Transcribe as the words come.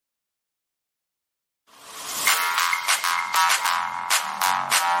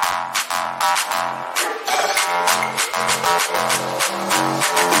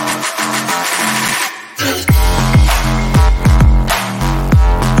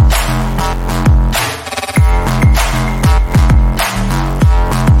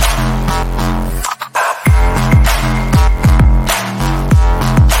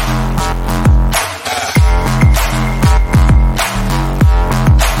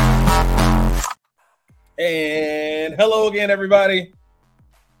Hello again, everybody.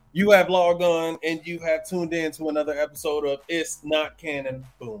 You have logged on and you have tuned in to another episode of It's Not Canon.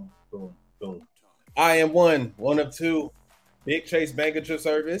 Boom, boom, boom. I am one of two, Big Chase Bank at your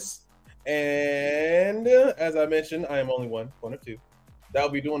service. And as I mentioned, I am only one of two. That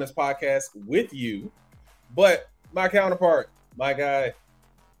will be doing this podcast with you. But my counterpart, my guy,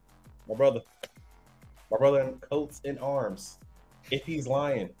 my brother in coats and arms. If he's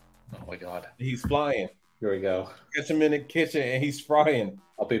lying, oh my God, he's flying. Here we go. Catch him in the kitchen and he's frying.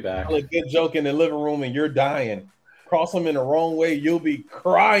 I'll be back. Tell a good joke in the living room and you're dying. Cross him in the wrong way, you'll be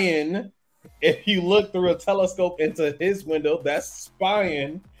crying. If you look through a telescope into his window, that's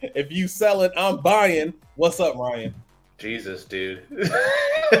spying. If you selling, I'm buying. What's up, Ryan? Jesus, dude.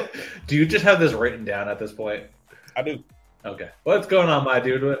 Do you just have this written down at this point? I do. Okay. What's going on, my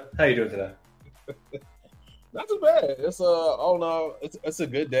dude? How you doing today? Not too bad. It's oh no, it's a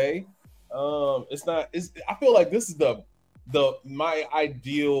good day. It's not. I feel like this is my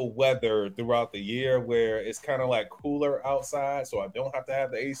ideal weather throughout the year, where it's kind of like cooler outside, so I don't have to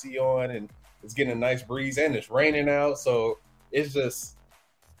have the AC on, and it's getting a nice breeze, and it's raining out, so it's just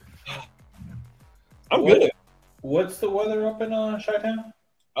I'm good. What's the weather up in Chi-Town?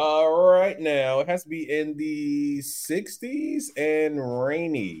 Right now it has to be in the 60s and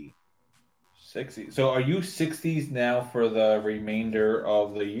rainy. 60. So are you 60s now for the remainder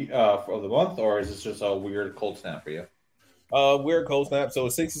of the month, or is this just a weird cold snap for you? Weird cold snap. So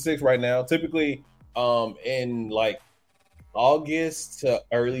it's 66 right now. Typically, in like August to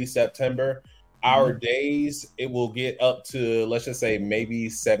early September, our days it will get up to, let's just say, maybe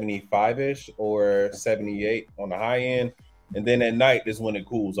 75-ish or 78 on the high end, and then at night is when it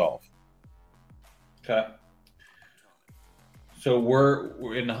cools off. Okay. So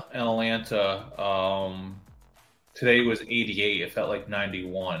we're in Atlanta. Today was 88. It felt like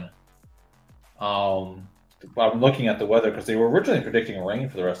 91. I'm looking at the weather because they were originally predicting rain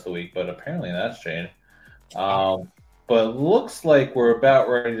for the rest of the week, but apparently that's changed. But it looks like we're about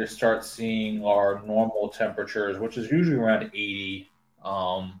ready to start seeing our normal temperatures, which is usually around 80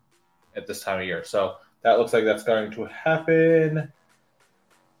 at this time of year. So that looks like that's going to happen.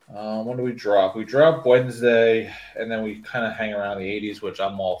 When do we drop? We drop Wednesday, and then we kind of hang around the 80s, which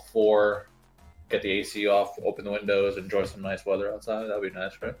I'm all for. Get the AC off, open the windows, enjoy some nice weather outside. That'd be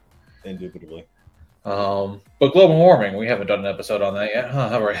nice, right? Indubitably. But global warming, we haven't done an episode on that yet, huh?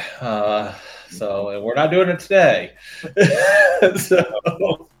 Have we? So we're not doing it today.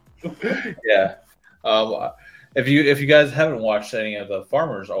 So yeah. If you guys haven't watched any of the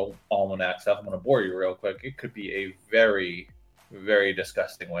Farmer's Almanac stuff, I'm going to bore you real quick. It could be a very, very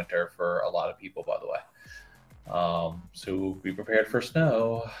disgusting winter for a lot of people, by the way. So be prepared for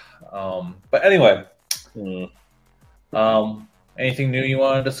snow. But anyway, anything new you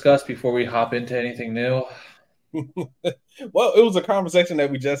want to discuss before we hop into anything new? Well, it was a conversation that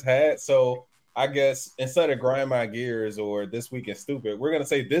we just had, so I guess instead of grind my gears or this week in stupid, we're gonna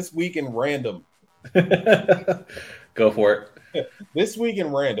say this week in random. Go for it. This week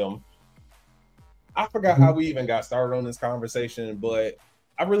in random. I forgot how we even got started on this conversation, but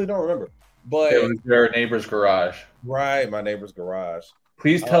I really don't remember. But it was your neighbor's garage. Right, my neighbor's garage.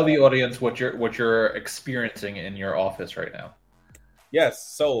 Please tell the audience what you're experiencing in your office right now. Yes,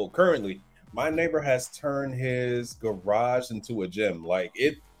 so currently my neighbor has turned his garage into a gym. Like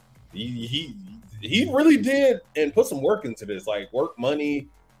he really did and put some work into this, like work, money,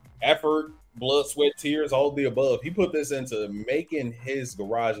 effort, blood, sweat, tears, all the above. He put this into making his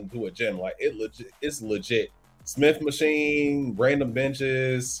garage into a gym. Like it's legit. Smith machine, random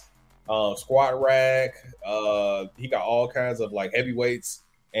benches, squat rack. He got all kinds of like heavy weights,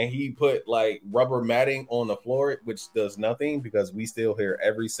 and he put like rubber matting on the floor, which does nothing because we still hear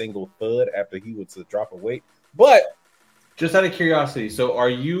every single thud after he was to drop a weight. But just out of curiosity, so are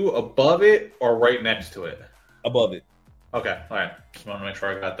you above it or right next to it? Above it. Okay, all right. Just want to make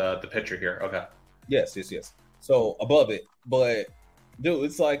sure I got the picture here. Okay. Yes. So above it, but dude,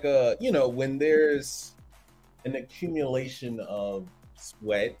 it's like when there's an accumulation of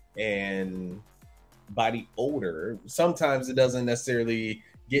sweat and body odor, sometimes it doesn't necessarily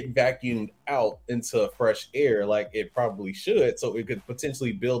get vacuumed out into fresh air like it probably should. So it could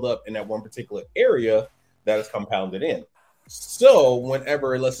potentially build up in that one particular area that is compounded in. So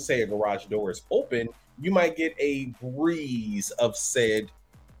whenever, let's just say, a garage door is open, you might get a breeze of said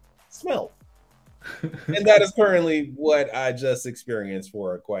smell. And that is currently what I just experienced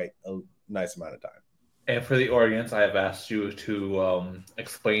for quite a nice amount of time. And for the audience, I have asked you to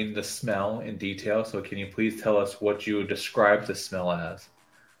explain the smell in detail. So can you please tell us what you describe the smell as?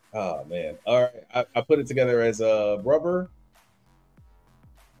 Oh, man. All right. I put it together as rubber,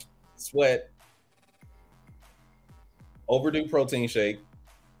 sweat, overdue protein shake,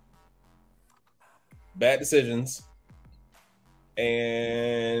 bad decisions,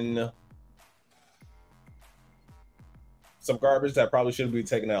 and some garbage that probably should have been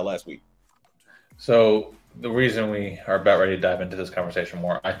taken out last week. So the reason we are about ready to dive into this conversation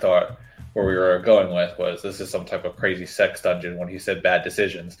more, I thought where we were going with was this is some type of crazy sex dungeon when he said bad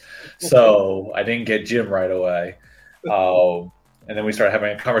decisions. So I didn't get Jim right away. And then we started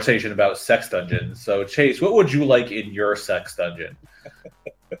having a conversation about sex dungeons. So Chase, what would you like in your sex dungeon?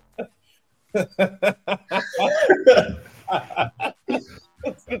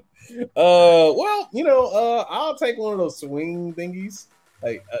 Well, I'll take one of those swing thingies,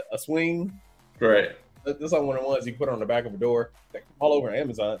 like a swing. Right. That's like one of the ones you put on the back of a door. All over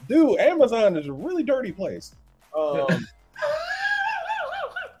Amazon. Dude, Amazon is a really dirty place.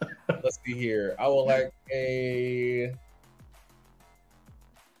 Let's see here. I would like a...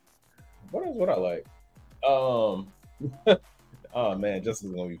 What else would I like? Oh man,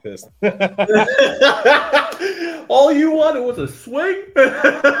 Justin's gonna be pissed. All you wanted was a swing? No.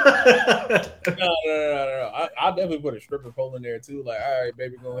 I'll definitely put a stripper pole in there too. Like, all right,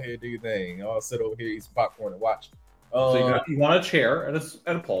 baby, go ahead, do your thing. I'll sit over here, eat some popcorn, and watch. So you want a chair and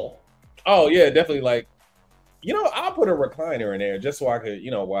a pole? Oh yeah, definitely. Like, I'll put a recliner in there just so I could,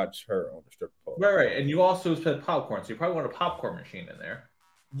 watch her on the stripper pole. Right. And you also said popcorn, so you probably want a popcorn machine in there.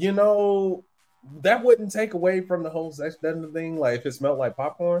 That wouldn't take away from the whole sex dungeon thing. Like, if it smelled like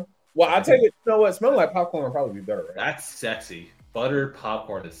popcorn. Well, I take it. You know what? Smelling like popcorn would probably be better. Right? That's sexy. Buttered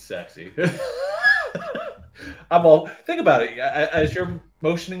popcorn is sexy. Think about it. As your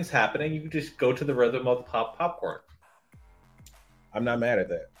motioning is happening, you just go to the rhythm of the popcorn. I'm not mad at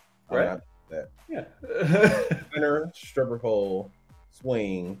that. Right? I'm not mad at that. Yeah. Winner, stripper pole,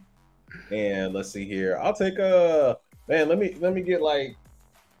 swing, and let's see here. I'll take a man. Let me get like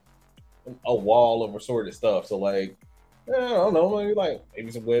a wall of assorted stuff. So like, I don't know,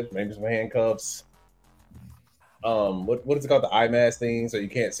 maybe some whips, maybe some handcuffs. What is it called? The eye mask thing, so you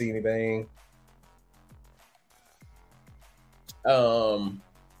can't see anything.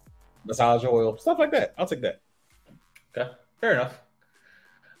 Massage oil, stuff like that. I'll take that. Okay, fair enough.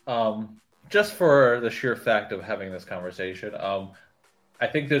 Just for the sheer fact of having this conversation, I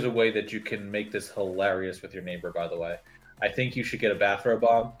think there's a way that you can make this hilarious with your neighbor, by the way. I think you should get a bathrobe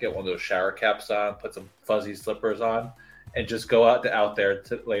on, get one of those shower caps on, put some fuzzy slippers on, and just go out there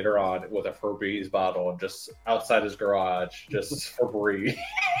later on with a Febreze bottle and just outside his garage, just Febreze.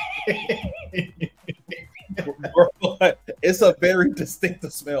 It's a very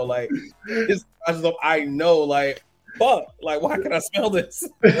distinctive smell. Like, I know, like, fuck, like, why can I smell this?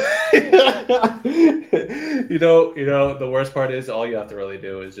 The worst part is all you have to really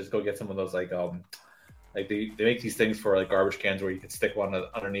do is just go get some of those like they make these things for like garbage cans where you can stick one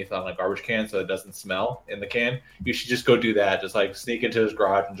underneath on a garbage can so it doesn't smell in the can. You should just go do that. Just like sneak into his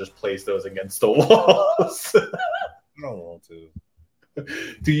garage and just place those against the walls. I don't want to.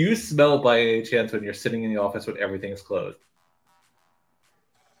 Do you smell by any chance when you're sitting in the office when everything's closed?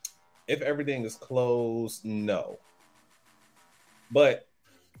 If everything is closed, no. But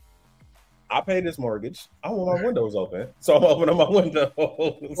I pay this mortgage. I want my windows open, so I'm opening my windows.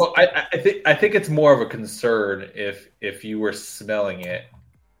 Well, I think it's more of a concern if you were smelling it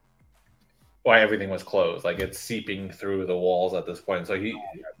while everything was closed, like it's seeping through the walls at this point. So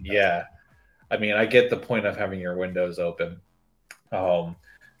yeah. I mean, I get the point of having your windows open.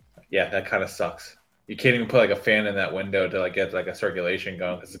 Yeah, that kind of sucks. You can't even put like a fan in that window to like get like a circulation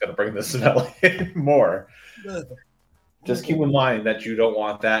going because it's going to bring the smell in more. Just keep in mind that you don't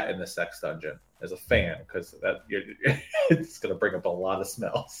want that in the sex dungeon as a fan because it's going to bring up a lot of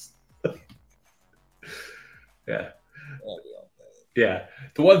smells. Yeah.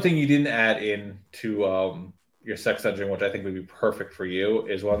 The one thing you didn't add in to your sex dungeon, which I think would be perfect for you,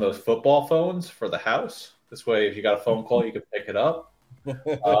 is one of those football phones for the house. This way, if you got a phone call, you can pick it up.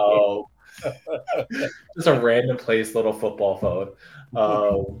 Just a random place little football phone.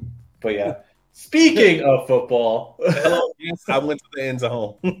 But yeah. Speaking of football, yes, I went to the end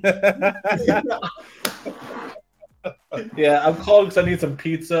zone. Yeah, I'm calling because I need some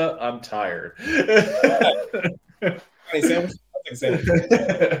pizza. I'm tired. Sandwich?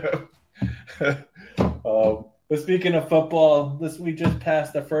 But speaking of football, we just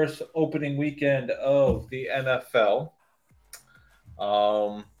passed the first opening weekend of the NFL.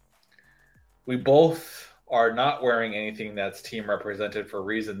 We both are not wearing anything that's team represented for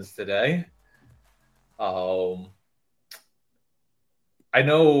reasons today. I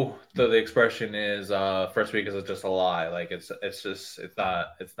know the expression is first week is just a lie. Like it's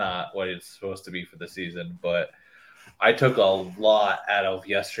not what it's supposed to be for the season. But I took a lot out of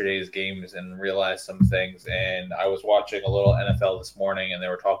yesterday's games and realized some things. And I was watching a little NFL this morning, and they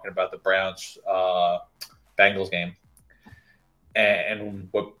were talking about the Browns Bengals game. And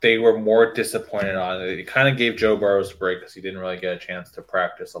what they were more disappointed on, it kind of gave Joe Burrow a break because he didn't really get a chance to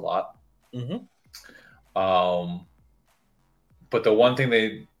practice a lot. Mm-hmm. But the one thing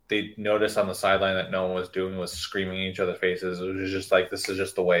they noticed on the sideline that no one was doing was screaming in each other's faces. It was just like, this is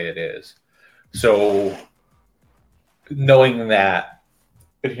just the way it is. So knowing that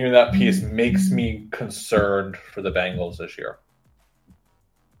and hearing that piece makes me concerned for the Bengals this year.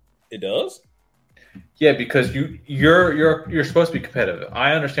 It does? Yeah, because you're supposed to be competitive.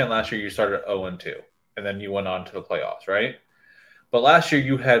 I understand last year you started 0-2 and then you went on to the playoffs, right? But last year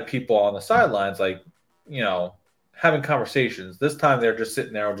you had people on the sidelines like, having conversations. This time they're just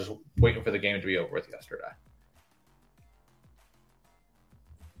sitting there just waiting for the game to be over with yesterday.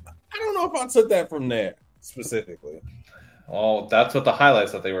 I don't know if I took that from that specifically. Well, that's what the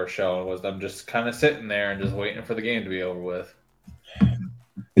highlights that they were showing was them just kind of sitting there and just waiting for the game to be over with.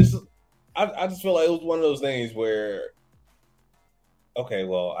 I just feel like it was one of those things where, okay,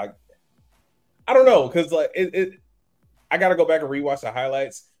 well, I don't know, because like I got to go back and rewatch the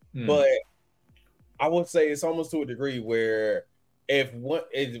highlights, but I would say it's almost to a degree where if one,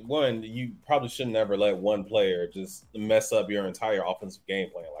 you probably should never let one player just mess up your entire offensive game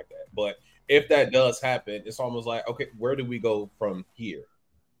plan like that. But if that does happen, it's almost like, okay, where do we go from here?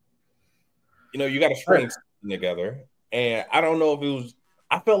 You got to string something together. And I don't know if it was,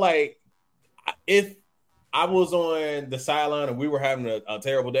 I felt like if I was on the sideline and we were having a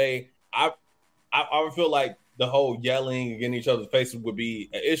terrible day, I would feel like the whole yelling and getting each other's faces would be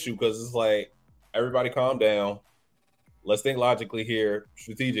an issue, because it's like, everybody calm down. Let's think logically here,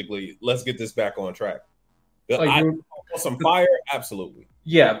 strategically. Let's get this back on track. I want some fire, absolutely.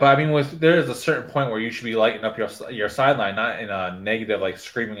 Yeah, but I mean, there is a certain point where you should be lighting up your sideline, not in a negative, like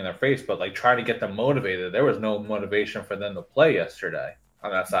screaming in their face, but like trying to get them motivated. There was no motivation for them to play yesterday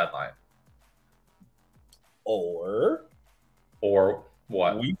on that sideline. Or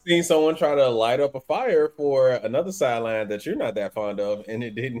what? We've seen someone try to light up a fire for another sideline that you're not that fond of, and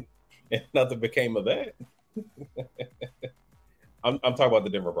it didn't. And nothing became of that. I'm talking about the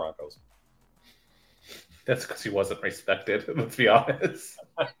Denver Broncos. That's because he wasn't respected, let's be honest.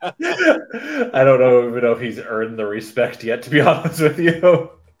 I don't even know if he's earned the respect yet, to be honest with you.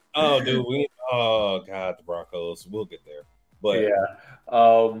 Oh, dude. Oh, God, the Broncos. We'll get there. But yeah.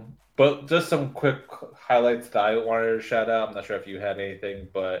 But just some quick highlights that I wanted to shout out. I'm not sure if you had anything,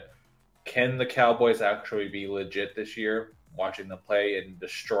 but can the Cowboys actually be legit this year? Watching them play and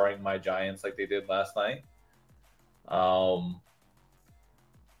destroying my Giants like they did last night.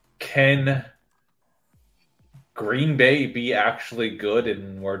 Can Green Bay be actually good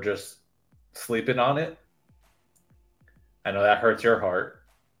and we're just sleeping on it? I know that hurts your heart.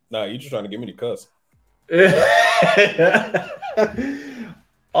 No, you're just trying to get me to cuss.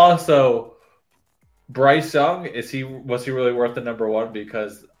 Also, Bryce Young, was he really worth the number one?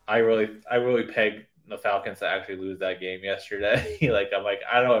 Because I really pegged the Falcons to actually lose that game yesterday. I'm like,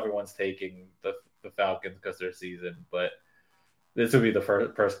 I know everyone's taking the Falcons because their season, but this would be the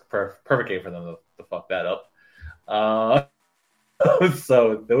perfect game for them to fuck that up.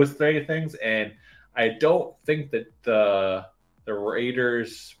 So those three things, and I don't think that the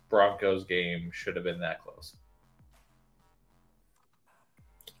Raiders Broncos game should have been that close.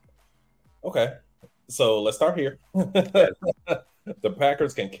 Okay, so let's start here. The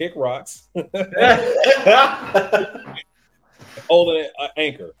Packers can kick rocks. Holding an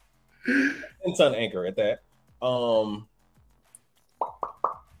anchor. 10-ton anchor at that.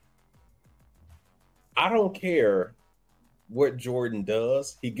 I don't care what Jordan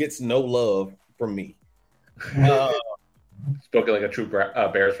does. He gets no love from me. Spoken like a true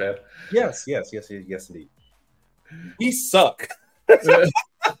Bears fan. Yes, indeed. We suck.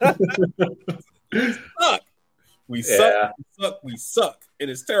 We suck. It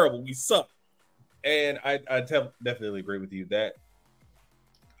is terrible. We suck. And I definitely agree with you that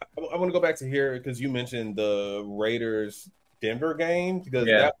I want to go back to here because you mentioned the Raiders Denver game, because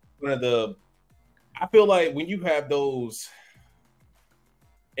that's one of the, I feel like when you have those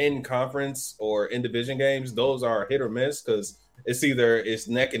in conference or in division games, those are hit or miss because it's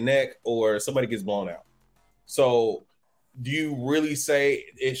neck and neck or somebody gets blown out. So do you really say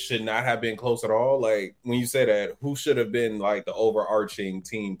it should not have been close at all? Like when you say that, who should have been like the overarching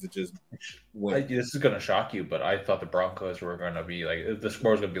team to just win? This is going to shock you, but I thought the Broncos were going to be like, the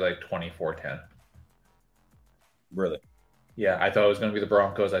score was going to be like 24-10. Really? Yeah, I thought it was going to be the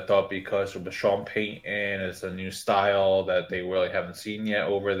Broncos. I thought because of the Sean Payton, it's a new style that they really haven't seen yet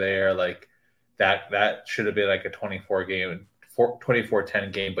over there. Like that should have been like a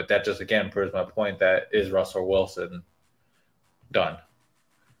 24-10 game. But that just again proves my point that is Russell Wilson done.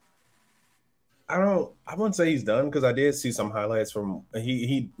 I wouldn't say he's done because I did see some highlights from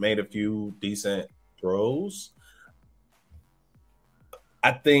he made a few decent throws.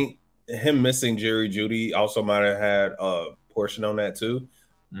 I think him missing Jerry Jeudy also might have had a portion on that too.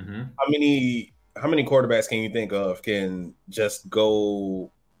 Mm-hmm. How many quarterbacks can you think of can just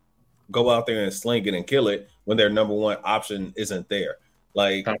go out there and sling it and kill it when their number one option isn't there?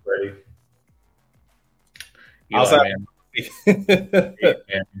 Like Tom Brady. Outside,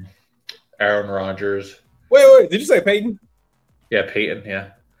 Aaron Rodgers. Wait, did you say Peyton? Yeah, Peyton,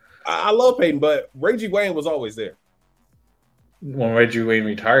 yeah. I love Peyton, but Reggie Wayne was always there. When Reggie Wayne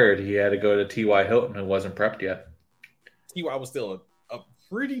retired, he had to go to T.Y. Hilton, who wasn't prepped yet. T.Y. was still a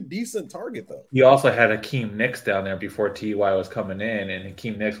pretty decent target, though. He also had Hakeem Nicks down there before T.Y. was coming in, and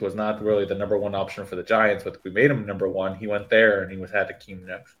Hakeem Nicks was not really the number one option for the Giants, but we made him number one. He went there, and he had Hakeem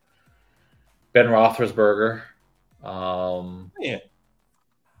Nicks. Ben Roethlisberger. Yeah.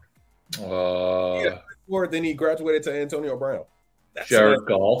 Then he graduated to Antonio Brown. Jared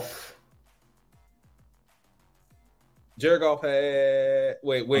Goff. Jared Goff had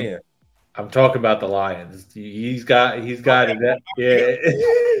when? I'm talking about the Lions. He's got it. Yeah.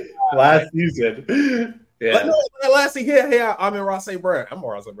 Last season. Yeah. But last season, yeah. I'm in Ross St. Brown. I'm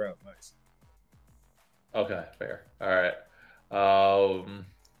Ross St. Brown. Nice. Okay, fair. All right.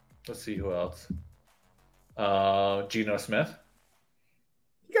 Let's see who else. Geno Smith.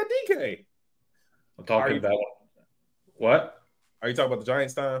 You got DK. I'm talking about what? Are you talking about the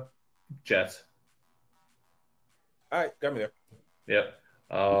Giants time? Jets. All right, got me there. Yep.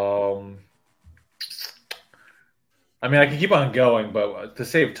 I mean, I can keep on going, but to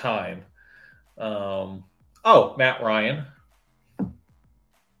save time. Matt Ryan.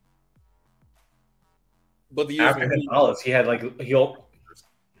 But the after Gonzalez, he had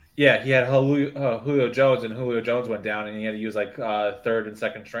he had Julio Jones, and Julio Jones went down, and he had to use third and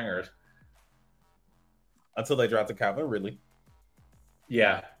second stringers until they drafted Calvin Ridley.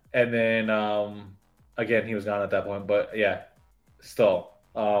 Yeah, and then again he was gone at that point, but yeah, still,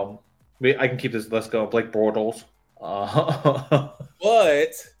 I can keep this list going. Blake Bortles,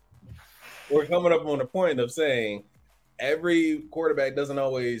 but we're coming up on the point of saying every quarterback doesn't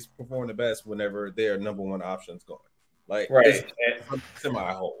always perform the best whenever their number one option's gone. It's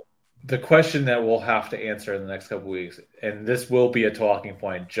semi-whole. The question that we'll have to answer in the next couple of weeks, and this will be a talking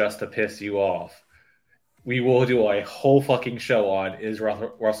point just to piss you off, we will do a whole fucking show on is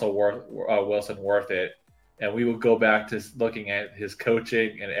Russell Wilson worth it, and we will go back to looking at his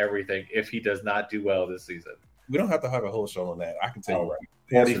coaching and everything if he does not do well this season. We don't have to have a whole show on that. I can tell you right.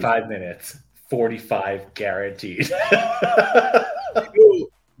 45 minutes. 45 guaranteed. Dude,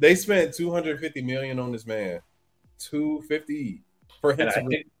 they spent $250 million on this man. $250 for him.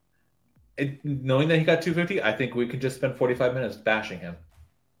 Knowing that he got $250, I think we could just spend 45 minutes bashing him.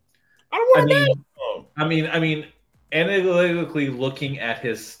 I don't want I mean, analytically looking at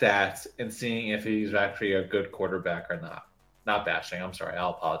his stats and seeing if he's actually a good quarterback or not. Not bashing. I'm sorry. I'll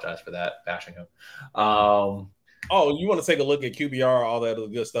apologize for that. Bashing him. You want to take a look at QBR, all that other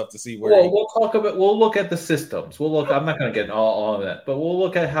good stuff to see where. Well, we'll talk about. We'll look at the systems. I'm not going to get all of that, but we'll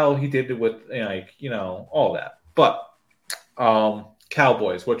look at how he did it with all that. But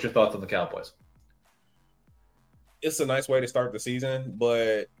Cowboys. What's your thoughts on the Cowboys? It's a nice way to start the season,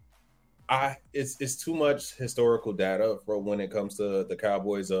 but it's too much historical data for when it comes to the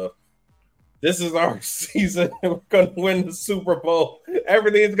Cowboys. This is our season. We're going to win the Super Bowl.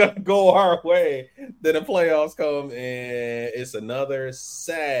 Everything's going to go our way. Then the playoffs come, and it's another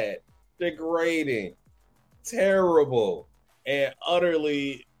sad, degrading, terrible, and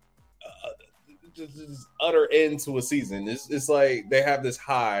utterly just utter end to a season. It's like they have this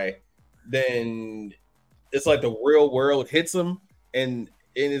high, then it's like the real world hits them, and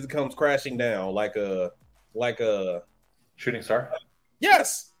it comes crashing down like a shooting star.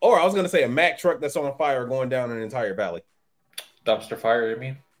 Yes. Or I was going to say a Mack truck that's on fire going down an entire valley. Dumpster fire, you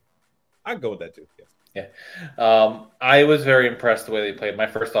mean? I'd go with that too. Yes. Yeah. I was very impressed the way they played. My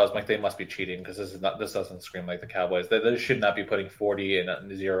first thought was like they must be cheating because this doesn't scream like the Cowboys. They should not be putting 40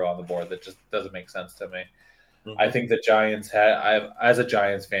 and 0 on the board. That just doesn't make sense to me. Mm-hmm. I think the Giants as a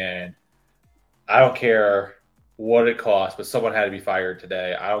Giants fan, I don't care what it costs, but someone had to be fired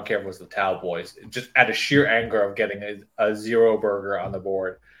today. I don't care if it was the Cowboys. Just out of sheer anger of getting a 0 burger on the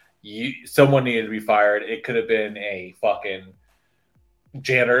board, someone needed to be fired. It could have been a fucking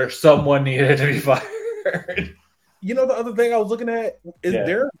janitor. Someone needed to be fired. You know, the other thing I was looking at is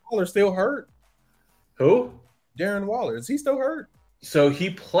Darren Waller still hurt. Who? Darren Waller. Is he still hurt? So he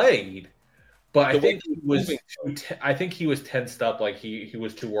played, But I The way think he he was was moving. I think he was tensed up, like he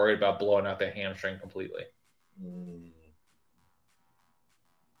was too worried about blowing out the hamstring completely. Mm.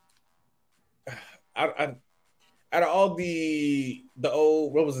 I out of all the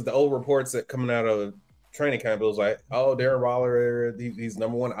old, what was it, the old reports that coming out of training camp, it was like, oh, Darren Waller, he's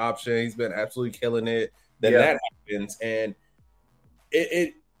number one option. He's been absolutely killing it. Then Yeah. that happens, and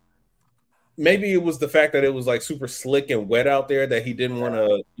it maybe it was the fact that it was like super slick and wet out there that he didn't want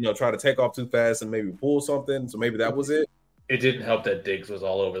to, try to take off too fast and maybe pull something. So maybe that was it. It didn't help that Diggs was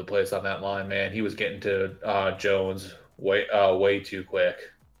all over the place on that line, man. He was getting to Jones way too quick.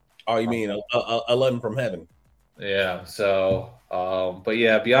 Oh, you mean a 11 from heaven? Yeah. So, but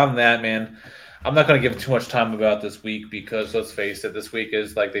yeah, beyond that, man, I'm not going to give too much time about this week because let's face it, this week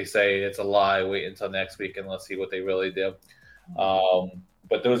is like they say, it's a lie. Wait until next week and let's see what they really do.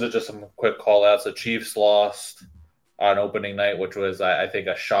 But those are just some quick call outs. The Chiefs lost on opening night, which was, I think,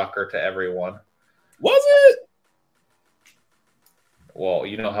 a shocker to everyone. Was it? Well,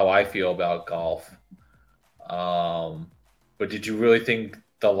 you know how I feel about golf. But did you really think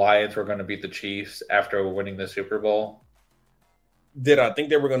the Lions were going to beat the Chiefs after winning the Super Bowl? Did I think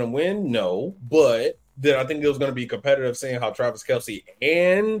they were going to win? No. But did I think it was going to be competitive seeing how Travis Kelce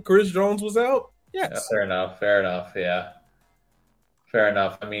and Chris Jones was out? Yes. Yeah, fair enough. Yeah. Fair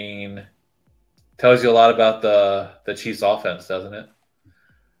enough. I mean, tells you a lot about the Chiefs offense, doesn't it?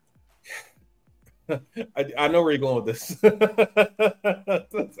 I know where you're going with this.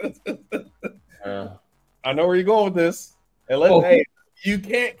 I know where you're going with this. And hey, you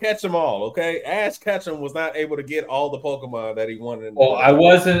can't catch them all, okay? Ash Ketchum was not able to get all the Pokemon that he wanted. I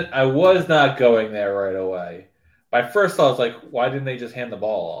was not going there right away. My first thought was like, why didn't they just hand the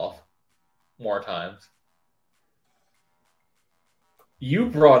ball off more times? You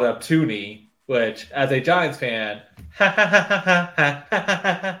brought up Tooney, which, as a Giants fan, fuck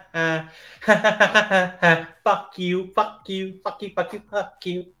you. All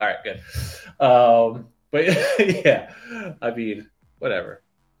right, good. But yeah, I mean, whatever.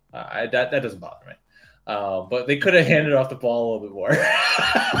 That doesn't bother me. But they could have handed off the ball a little bit more.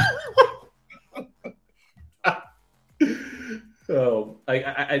 So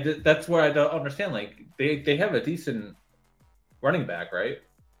that's where I don't understand. Like they have a decent running back, right?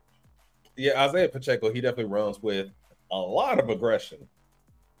 Yeah, Isaiah Pacheco, he definitely runs with a lot of aggression.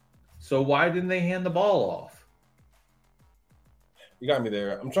 So why didn't they hand the ball off? You got me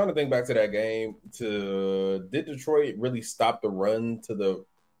there. I'm trying to think back to that game. Did Detroit really stop the run to the?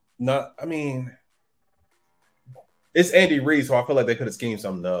 Not. I mean, it's Andy Reid, so I feel like they could have schemed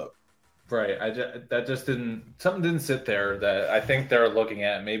something up. Right. Something didn't sit there that I think they're looking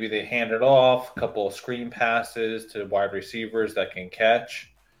at. Maybe they handed off a couple of screen passes to wide receivers that can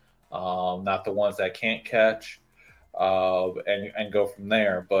catch, not the ones that can't catch, and go from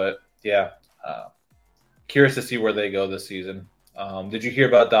there. But yeah, curious to see where they go this season. Did you hear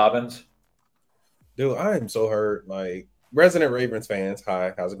about Dobbins? Dude, I am so hurt. Like, resident Ravens fans,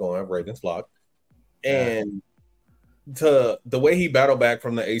 hi, how's it going? I'm Ravens Flock. And to the way he battled back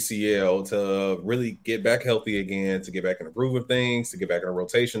from the ACL to really get back healthy again, to get back in the groove of things, to get back in a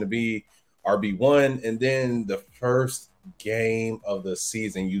rotation, to be RB1, and then the first game of the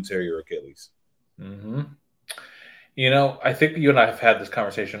season, you tear your Achilles. Mm-hmm. You know, I think you and I have had this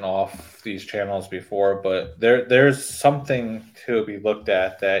conversation off these channels before, but there's something to be looked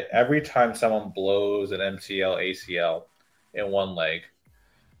at that every time someone blows an MCL, ACL in one leg,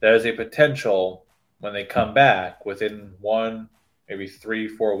 there's a potential when they come back within 1, maybe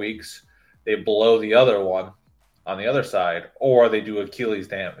 3-4 weeks, they blow the other one on the other side, or they do Achilles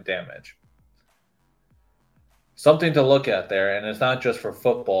damage. Something to look at there, and it's not just for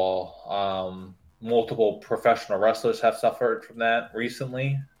football. Multiple professional wrestlers have suffered from that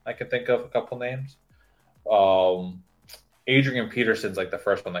recently. I can think of a couple names. Adrian Peterson's like the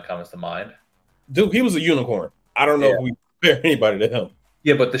first one that comes to mind. Dude, he was a unicorn. I don't know if we compare anybody to him.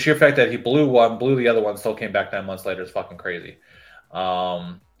 Yeah, but the sheer fact that he blew the other one, still came back 9 months later is fucking crazy.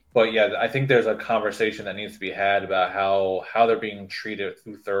 But yeah, I think there's a conversation that needs to be had about how they're being treated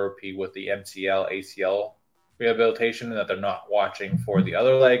through therapy with the MCL, ACL rehabilitation, and that they're not watching for the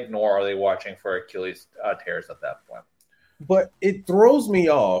other leg, nor are they watching for Achilles tears at that point. But it throws me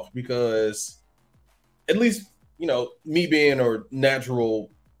off because, at least, me being a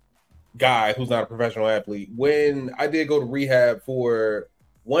natural guy who's not a professional athlete, when I did go to rehab for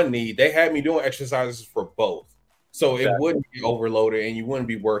one knee, they had me doing exercises for both. So it wouldn't be overloaded and you wouldn't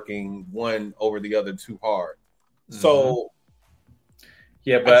be working one over the other too hard. Mm-hmm. So,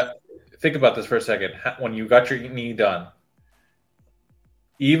 yeah, but think about this for a second. When you got your knee done,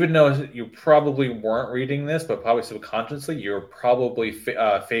 even though you probably weren't reading this, but probably subconsciously, you're probably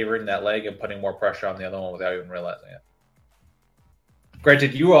favoring that leg and putting more pressure on the other one without even realizing it.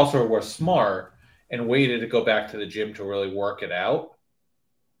 Granted, you also were smart and waited to go back to the gym to really work it out.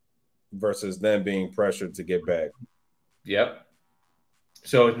 Versus them being pressured to get back. Yep.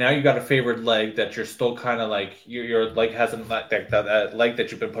 So now you got a favored leg that you're still kind of like your leg hasn't that leg that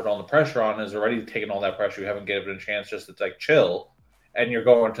you've been putting all the pressure on is already taking all that pressure. You haven't given it a chance just to like chill, and you're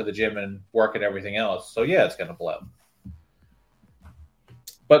going to the gym and working everything else. So yeah, it's gonna blow.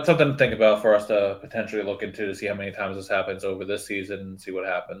 But something to think about for us to potentially look into to see how many times this happens over this season and see what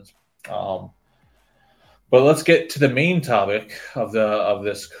happens. But let's get to the main topic of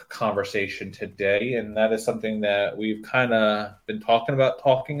this conversation today, and that is something that we've kind of been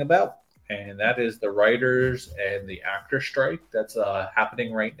talking about, and that is the writers and the actor strike that's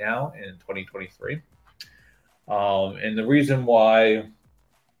happening right now in 2023. And the reason why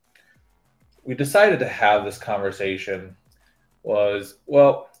we decided to have this conversation was,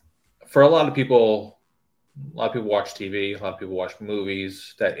 well, for a lot of people watch TV, a lot of people watch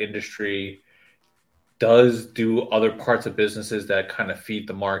movies. That industry does do other parts of businesses that kind of feed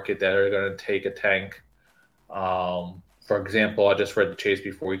the market that are going to take a tank. For example, I just read the chase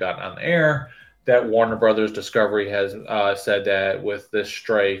before we got on the air that Warner Brothers Discovery has said that with this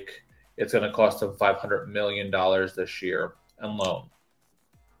strike, it's going to cost them $500 million this year alone.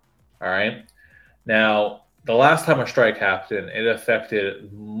 All right. Now, the last time a strike happened, it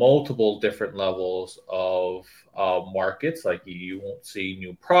affected multiple different levels of markets. Like you won't see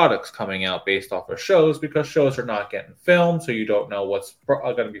new products coming out based off of shows because shows are not getting filmed, so you don't know what's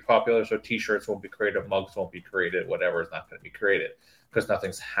going to be popular. So T-shirts won't be created, mugs won't be created, whatever is not going to be created because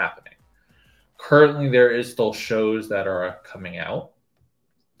nothing's happening. Currently, there is still shows that are coming out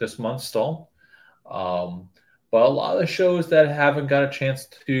this month still. But a lot of the shows that haven't got a chance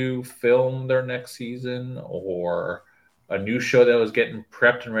to film their next season or a new show that was getting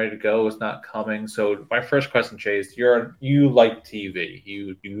prepped and ready to go is not coming. So my first question, Chase, you like TV.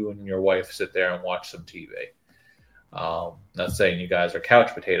 You and your wife sit there and watch some TV. Not saying you guys are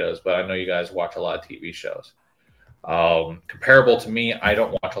couch potatoes, but I know you guys watch a lot of TV shows. Comparable to me, I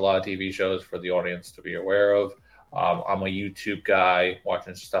don't watch a lot of TV shows for the audience to be aware of. I'm a YouTube guy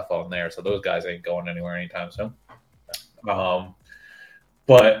watching stuff on there, so those guys ain't going anywhere anytime soon.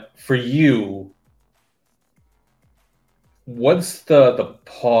 But for you, once the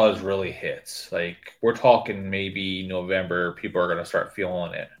pause really hits, like we're talking maybe November, people are going to start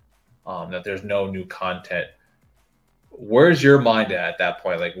feeling it, that there's no new content. Where's your mind at that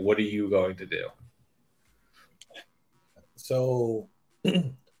point? Like, what are you going to do? So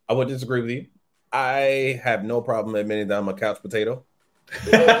I would disagree with you. I have no problem admitting that I'm a couch potato.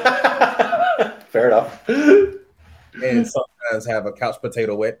 Fair enough. And sometimes have a couch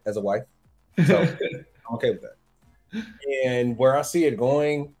potato wet as a wife. So I'm okay with that. And where I see it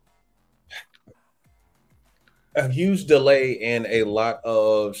going, a huge delay in a lot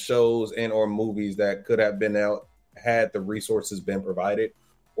of shows and or movies that could have been out had the resources been provided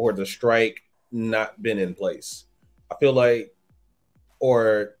or the strike not been in place. I feel like,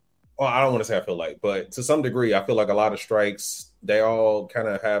 I don't want to say I feel like, but to some degree, I feel like a lot of strikes, they all kind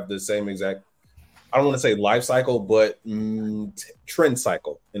of have the same exact, I don't want to say life cycle, but trend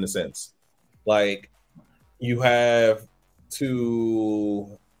cycle in a sense. Like you have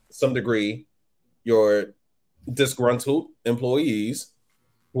to some degree your disgruntled employees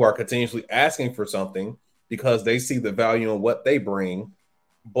who are continuously asking for something because they see the value in what they bring,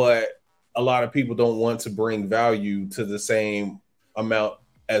 but a lot of people don't want to bring value to the same amount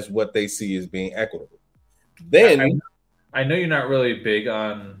as what they see as being equitable. Then I know you're not really big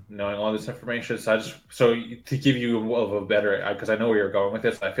on knowing all this information, so to give you a better, because I know where you're going with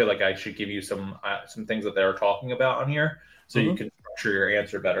this, I feel like I should give you some things that they're talking about on here, so you can structure your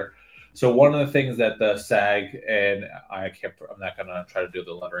answer better. So one of the things that the SAG, and I'm not gonna try to do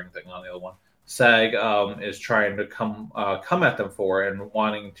the lettering thing on the other one. SAG is trying to come at them for and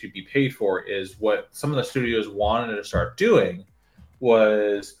wanting to be paid for is what some of the studios wanted to start doing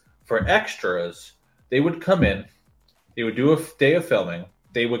was for extras, they would come in, they would do a day of filming,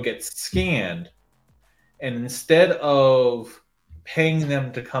 they would get scanned, and instead of paying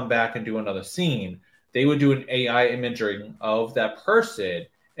them to come back and do another scene, they would do an AI imaging of that person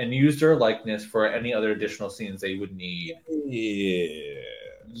and use their likeness for any other additional scenes they would need. Yeah.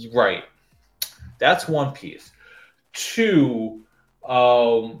 Right. That's one piece. Two,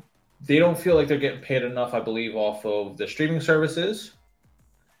 they don't feel like they're getting paid enough, I believe, off of the streaming services.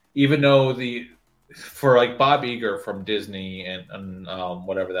 Even though for like Bob Iger from Disney and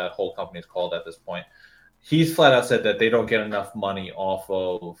whatever that whole company is called at this point, he's flat out said that they don't get enough money off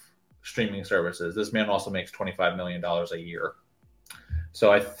of streaming services. This man also makes $25 million a year.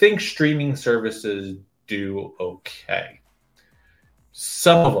 So I think streaming services do okay.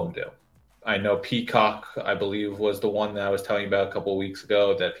 Some of them do. I know Peacock, I believe, was the one that I was telling you about a couple of weeks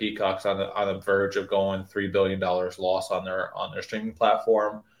ago, that Peacock's on the verge of going $3 billion loss on their streaming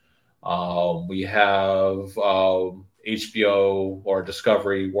platform. We have HBO or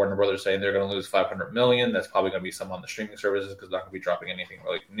Discovery, Warner Brothers saying they're going to lose $500 million. That's probably going to be some on the streaming services because they're not going to be dropping anything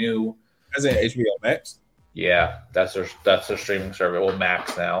really new. As in HBO Max? Yeah, that's their streaming service. Well,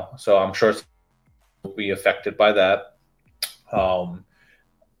 Max now. So I'm sure it will be affected by that.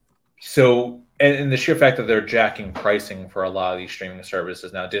 So, and the sheer fact that they're jacking pricing for a lot of these streaming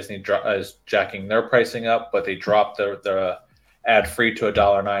services now, Disney is jacking their pricing up, but they dropped the ad free to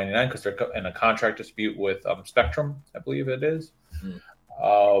 $1.99 because they're in a contract dispute with Spectrum, I believe it is.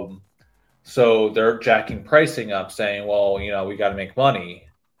 Mm-hmm. So they're jacking pricing up, saying, "Well, we got to make money."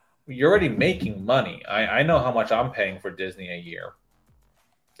 You're already making money. I know how much I'm paying for Disney a year,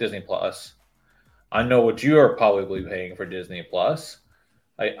 Disney Plus. I know what you are probably paying for Disney Plus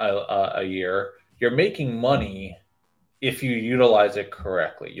a year. You're making money if you utilize it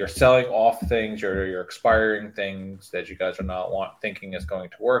correctly. You're selling off things, you're expiring things that you guys are not thinking is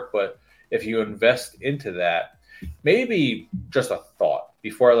going to work. But if you invest into that, maybe just a thought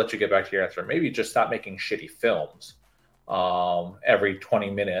before I let you get back to your answer, maybe just stop making shitty films every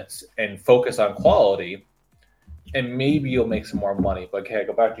 20 minutes and focus on quality, and maybe you'll make some more money. But okay,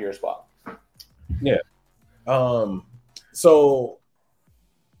 go back to your spot. Yeah. So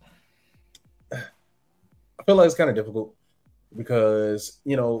I feel like it's kind of difficult because,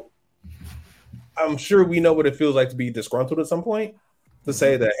 I'm sure we know what it feels like to be disgruntled at some point, to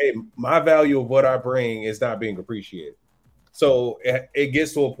say that, hey, my value of what I bring is not being appreciated. So it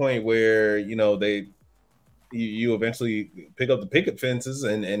gets to a point where, you eventually pick up the picket fences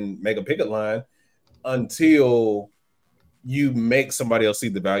and make a picket line until you make somebody else see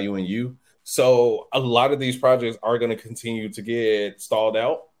the value in you. So a lot of these projects are going to continue to get stalled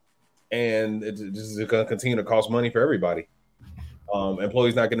out, and it's going to continue to cost money for everybody.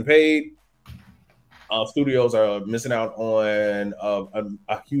 Employees not getting paid. Studios are missing out on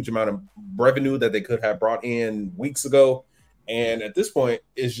a huge amount of revenue that they could have brought in weeks ago. And at this point,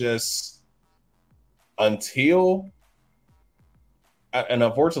 it's just until, and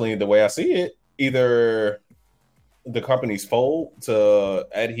unfortunately, the way I see it, either the companies fold to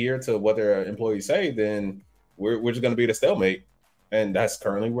adhere to what their employees say, then we're just going to be at a stalemate. And that's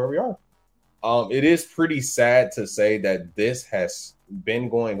currently where we are. It is pretty sad to say that this has been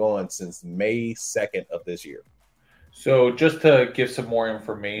going on since May 2nd of this year. So just to give some more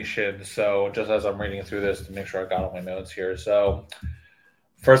information, so just as I'm reading through this to make sure I got all my notes here. So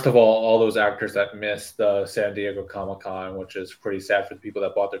first of all those actors that missed the San Diego Comic-Con, which is pretty sad for the people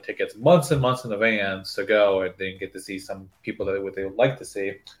that bought their tickets months and months in advance to go and didn't get to see some people that they would like to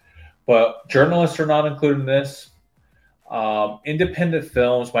see. But journalists are not included in this. Independent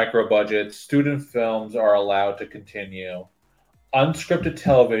films, micro budgets, student films are allowed to continue. Unscripted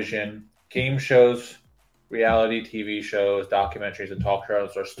television, game shows, reality TV shows, documentaries, and talk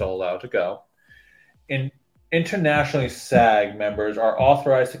shows are still allowed to go. Internationally, SAG members are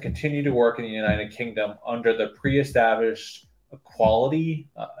authorized to continue to work in the United Kingdom under the pre-established equality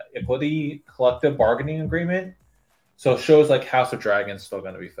collective bargaining agreement. So shows like House of Dragons still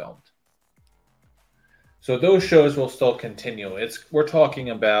going to be filmed. So those shows will still continue. We're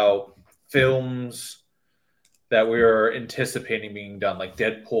talking about films that we're anticipating being done, like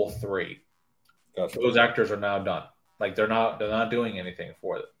Deadpool 3. Gotcha. Those actors are now done. Like they're not doing anything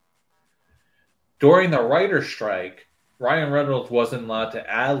for it. During the writer's strike, Ryan Reynolds wasn't allowed to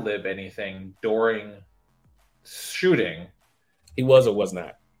ad-lib anything during shooting. He was or was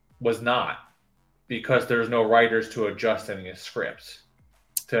not? Was not, because there's no writers to adjust any scripts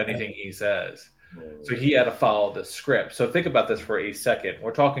to anything he says. So he had to follow the script. So think about this for a second.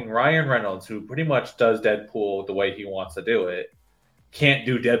 We're talking Ryan Reynolds, who pretty much does Deadpool the way he wants to do it, can't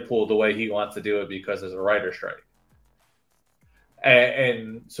do Deadpool the way he wants to do it because there's a writer's strike.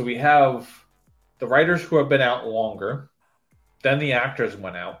 And so we have the writers who have been out longer, then the actors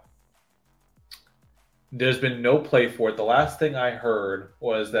went out. There's been no play for it. The last thing I heard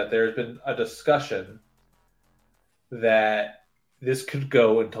was that there's been a discussion that this could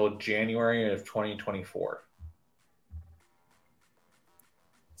go until January of 2024.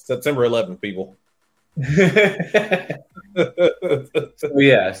 September 11th, people.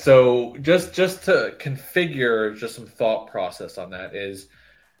 So just to configure just some thought process on that is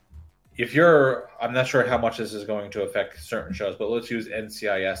I'm not sure how much this is going to affect certain shows, but let's use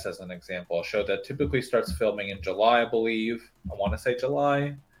NCIS as an example. A show that typically starts filming in July, I believe. I want to say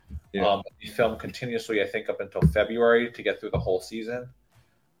July. Yeah. They film continuously, I think, up until February to get through the whole season.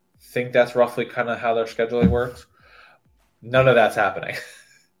 Think that's roughly kind of how their scheduling works. None of that's happening.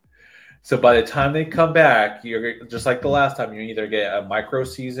 So by the time they come back, you're just like the last time. You either get a micro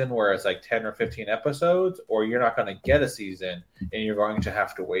season where it's like 10 or 15 episodes, or you're not going to get a season, and you're going to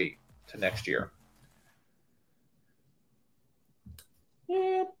have to wait to next year.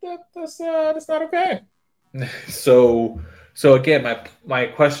 Yeah, that's not okay. So again, my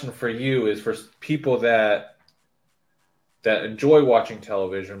question for you is for people that enjoy watching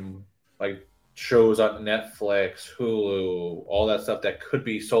television, like shows on Netflix, Hulu, all that stuff that could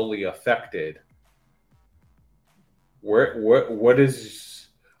be solely affected. What is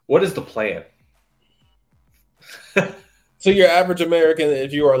the plan? So your average American,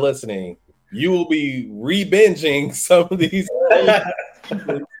 if you are listening, you will be re-binging some of these that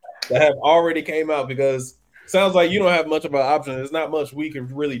have already came out, because it sounds like you don't have much of an option. There's not much we can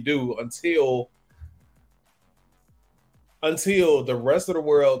really do until the rest of the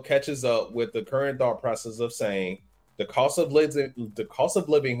world catches up with the current thought process of saying the cost of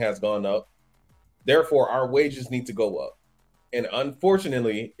living has gone up, therefore our wages need to go up. And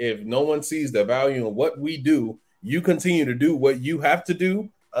unfortunately, if no one sees the value in what we do, you continue to do what you have to do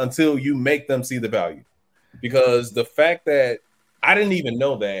until you make them see the value. Because the fact that I didn't even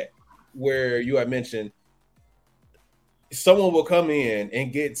know that, where you had mentioned someone will come in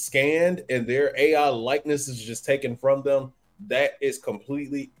and get scanned and their AI likeness is just taken from them, that is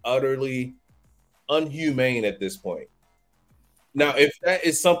completely, utterly unhumane at this point. Now, if that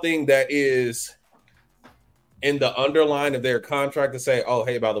is something that is in the underline of their contract to say, oh,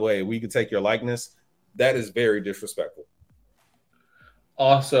 hey, by the way, we could take your likeness, that is very disrespectful.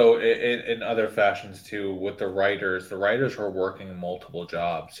 Also, in other fashions too, with the writers are working multiple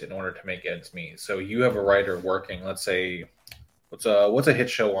jobs in order to make ends meet. So you have a writer working, let's say, what's a hit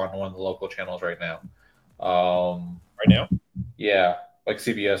show on one of the local channels right now? Right now? Yeah, like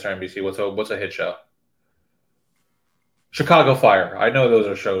CBS or NBC. What's a hit show? Chicago Fire. I know those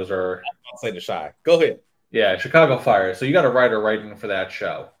are shows. I'll say The Chi. Go ahead. Yeah, Chicago Fire. So you got a writer writing for that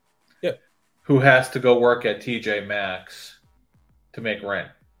show. Yeah. Who has to go work at TJ Maxx to make rent.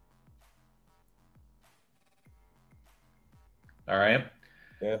 All right.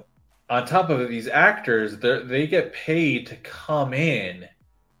 Yeah. On top of it, these actors, they get paid to come in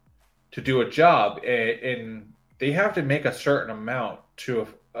to do a job, and they have to make a certain amount to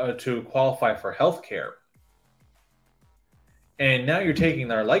qualify for health care. And now you're taking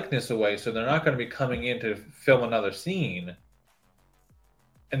their likeness away, so they're not going to be coming in to film another scene.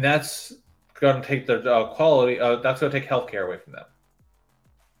 And that's going to take their quality. That's going to take healthcare away from them.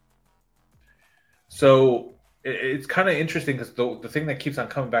 So it's kind of interesting, because the thing that keeps on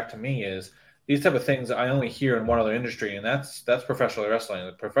coming back to me is these type of things I only hear in one other industry, and that's professional wrestling.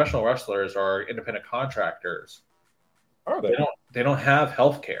 The professional wrestlers are independent contractors. Are they? They don't have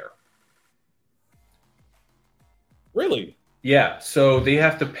healthcare. Really? Yeah, so they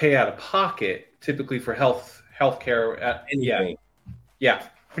have to pay out of pocket typically for healthcare. Yeah,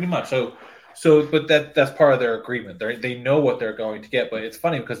 pretty much. So, but that's part of their agreement. They know what they're going to get. But it's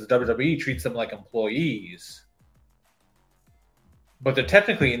funny because the WWE treats them like employees, but they're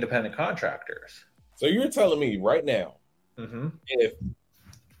technically independent contractors. So you're telling me right now, if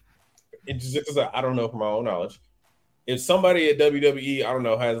it's just, I don't know from my own knowledge, if somebody at WWE, I don't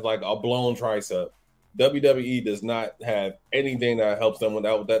know, has like a blown tricep, WWE does not have anything that helps them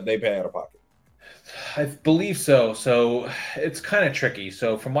without that they pay out of pocket. I believe so. So it's kind of tricky.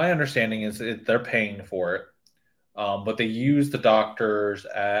 So from my understanding is they're paying for it, but they use the doctors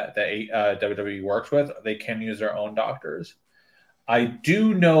that WWE works with. They can use their own doctors. I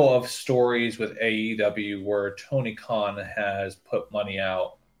do know of stories with AEW where Tony Khan has put money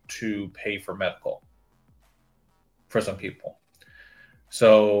out to pay for medical for some people.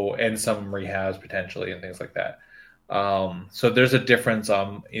 So, and some rehabs potentially and things like that. So there's a difference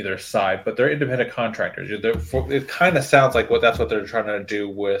on either side, but they're independent contractors. It kind of sounds like that's what they're trying to do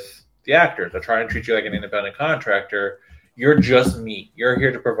with the actors. They're trying to treat you like an independent contractor. You're just meat. You're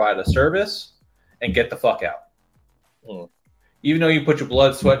here to provide a service and get the fuck out. Even though you put your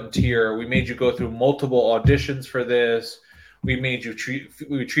blood, sweat, and tear, we made you go through multiple auditions for this. We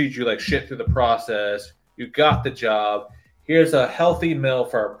treated you like shit through the process. You got the job. Here's a healthy mill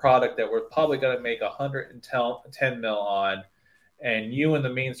for a product that we're probably going to make 110 mil on, and you and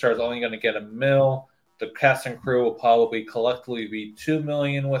the main star is only going to get a mil. The cast and crew will probably collectively be $2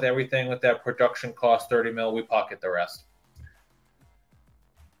 million with everything. With that production cost, 30 mil. We pocket the rest.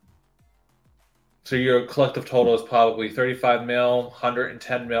 So your collective total is probably 35 mil,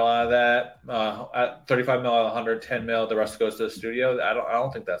 110 mil out of that. 35 mil out of 110 mil. The rest goes to the studio. I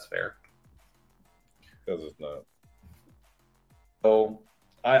don't think that's fair. Because it's not. So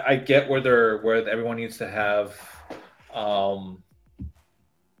I get where everyone needs to have um,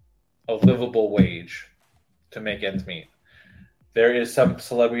 a livable wage to make ends meet. There is some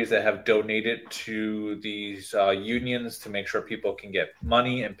celebrities that have donated to these unions to make sure people can get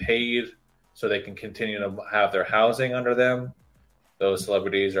money and paid so they can continue to have their housing under them. Those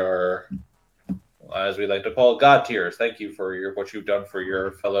celebrities are, as we like to call it, God tiers. Thank you for what you've done for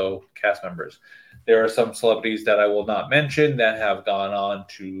your fellow cast members. There are some celebrities that I will not mention that have gone on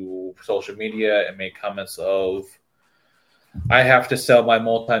to social media and made comments of, I have to sell my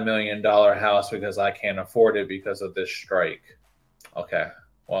multi-million-dollar house because I can't afford it because of this strike. Okay,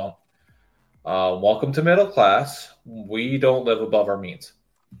 well, welcome to middle class. We don't live above our means.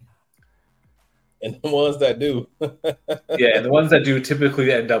 And the ones that do. Yeah, and the ones that do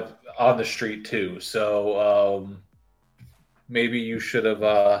typically end up on the street too. So maybe you should have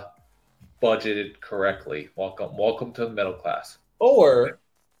budgeted correctly. Welcome to the middle class. Or,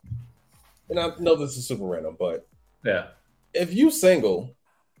 and I know this is super random, but yeah, if you single,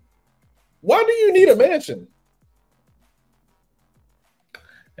 why do you need a mansion?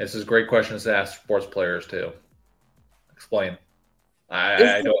 This is great questions to ask sports players too. Explain.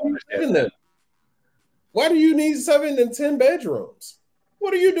 I don't understand that. Why do you need 7 and 10 bedrooms?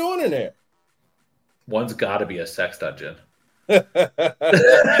 What are you doing in there? One's got to be a sex dungeon. I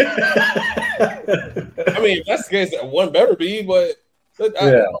mean, if that's the case, one better be, but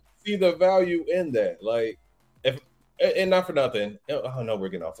I don't see the value in that. Like, and not for nothing. I know we're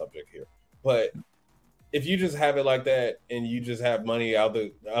getting off subject here, but if you just have it like that and you just have money out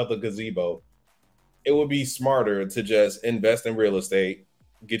the gazebo, it would be smarter to just invest in real estate,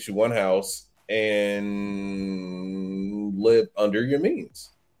 get you one house, and live under your means.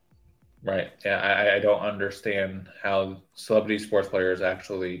 Right. Yeah, I don't understand how celebrity sports players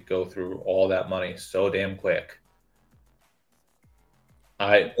actually go through all that money so damn quick.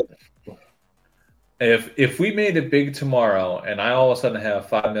 If we made it big tomorrow and I all of a sudden have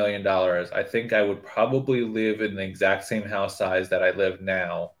 $5 million, I think I would probably live in the exact same house size that I live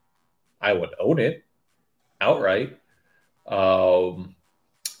now. I would own it outright.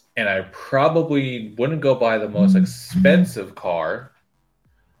 And I probably wouldn't go buy the most expensive car.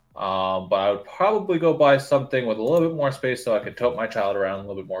 But I would probably go buy something with a little bit more space so I could tote my child around a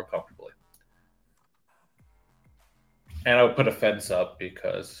little bit more comfortably. And I would put a fence up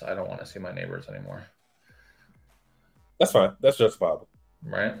because I don't want to see my neighbors anymore. That's fine. That's justifiable.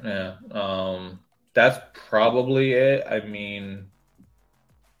 Right? Yeah. That's probably it. I mean,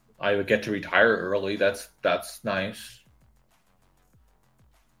 I would get to retire early. That's nice.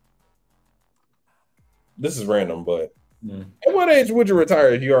 This is random, but at what age would you retire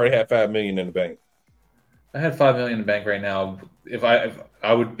if you already had $5 million in the bank? I had $5 million in the bank right now. If I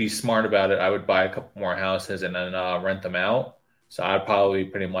would be smart about it, I would buy a couple more houses and then rent them out. So I'd probably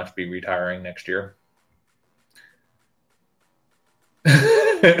pretty much be retiring next year.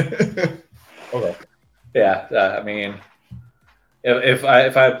 Okay. Yeah, I mean, if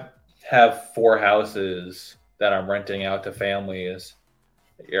I have 4 houses that I'm renting out to families,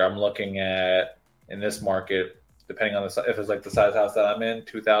 I'm looking at in this market, depending on if it's like the size house that I'm in,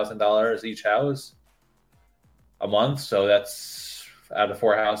 $2,000 each house a month. So that's out of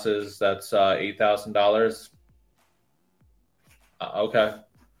 4 houses, that's $8,000. Okay.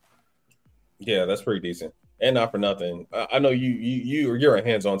 Yeah, that's pretty decent. And not for nothing, I know you're a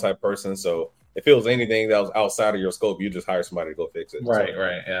hands-on type person, so if it was anything that was outside of your scope, you just hire somebody to go fix it. Right,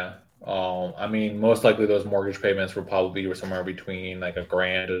 yeah. I mean, most likely those mortgage payments will probably be somewhere between like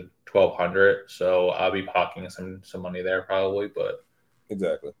 $1,000 to $1,200. So I'll be pocketing some money there probably, but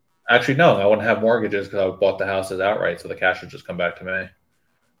exactly. Actually, no, I wouldn't have mortgages because I bought the houses outright, so the cash would just come back to me.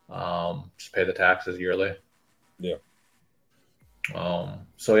 Just pay the taxes yearly. Yeah.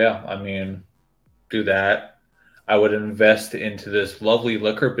 So yeah, I mean, do that. I would invest into this lovely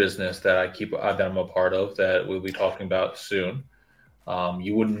liquor business that I'm a part of that we'll be talking about soon.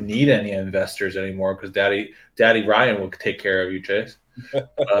 You wouldn't need any investors anymore because Daddy Ryan will take care of you, Chase.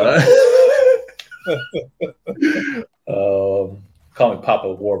 Call me Papa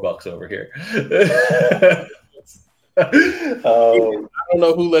Warbucks over here. I don't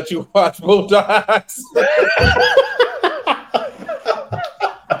know who let you watch Bulldogs.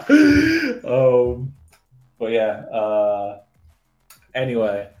 But yeah.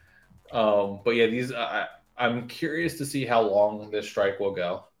 Anyway, but yeah, these I'm curious to see how long this strike will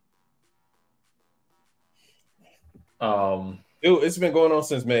go. Dude, it's been going on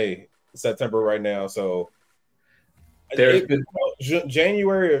since May. September right now, so There's been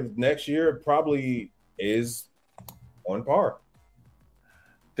January of next year probably is on par.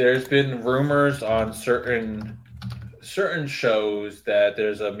 there's been rumors on certain shows that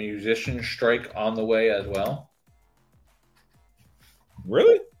there's a musician strike on the way as well.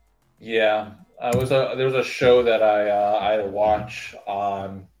 Really? Yeah, there was a show that I watch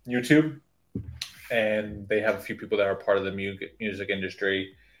on YouTube, and they have a few people that are part of the music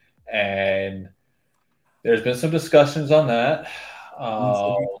industry, and there's been some discussions on that.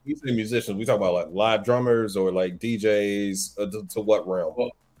 You say musicians, we talk about like live drummers or like DJs. To what realm?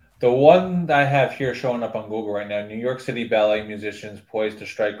 Well, the one that I have here showing up on Google right now: New York City ballet musicians poised to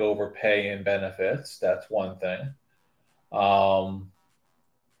strike over pay and benefits. That's one thing.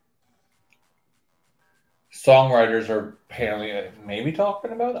 Songwriters are apparently maybe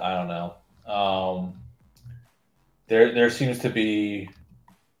talking about it. I don't know. There seems to be.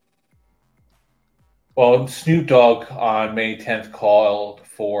 Well, Snoop Dogg on May 10th called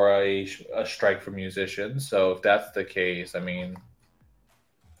for a strike for musicians. So if that's the case, I mean,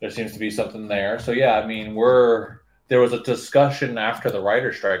 there seems to be something there. So yeah, I mean, there was a discussion after the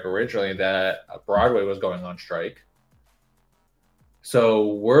writer's strike originally that Broadway was going on strike.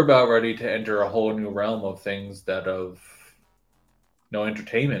 So we're about ready to enter a whole new realm of things that of no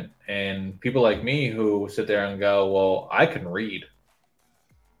entertainment. And people like me who sit there and go, well, I can read.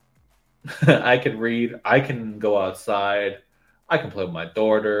 I can read. I can go outside. I can play with my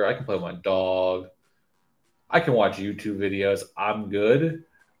daughter. I can play with my dog. I can watch YouTube videos. I'm good.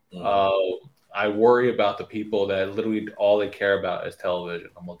 I worry about the people that literally all they care about is television.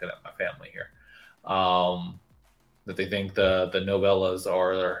 I'm looking at my family here. That they think the novellas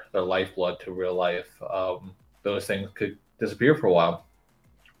are their lifeblood to real life. Those things could disappear for a while.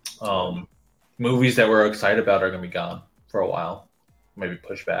 Movies that we're excited about are going to be gone for a while. Maybe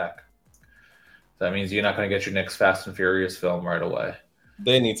pushed back. That means you're not going to get your next Fast and Furious film right away.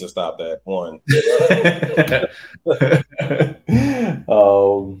 They need to stop that one. But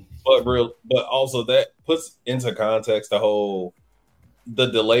also that puts into context the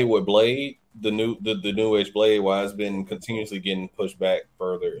delay with Blade, the newish Blade, why it's been continuously getting pushed back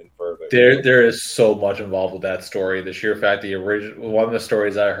further and further. There is so much involved with that story. The sheer fact one of the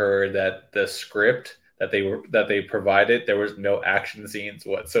stories I heard that the script that they provided, there was no action scenes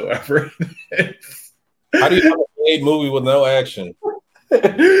whatsoever. How do you have a Blade movie with no action?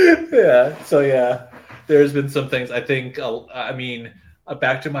 Yeah. There's been some things. I think. I mean,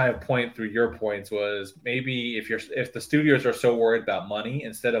 back to my point through your points was maybe if the studios are so worried about money,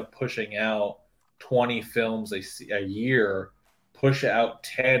 instead of pushing out 20 films a year, push out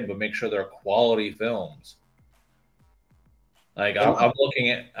 10, but make sure they're quality films. Like I'm looking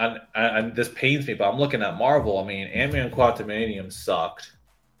at, and this pains me, but I'm looking at Marvel. I mean, Ant-Man Quantumanium sucked.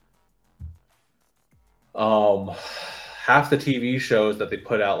 Half the TV shows that they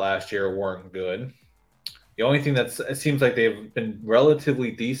put out last year weren't good. The only thing it seems like they've been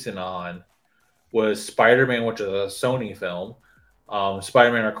relatively decent on was Spider-Man, which is a Sony film,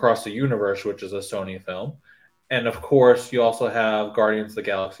 Spider-Man Across the Universe, which is a Sony film, and of course, you also have Guardians of the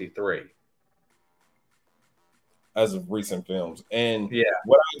Galaxy 3. As of recent films. And yeah,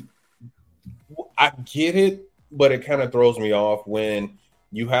 I get it, but it kind of throws me off when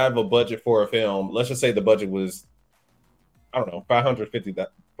you have a budget for a film. Let's just say the budget was, I don't know,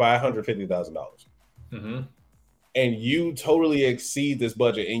 $550,000. Mm-hmm. And you totally exceed this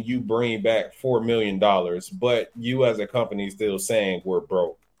budget and you bring back $4 million, but you as a company still saying we're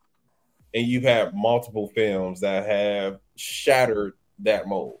broke. And you have multiple films that have shattered that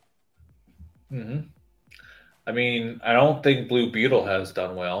mold. Mm-hmm. I mean, I don't think Blue Beetle has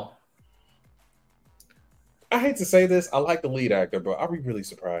done well. I hate to say this. I like the lead actor, but I'll be really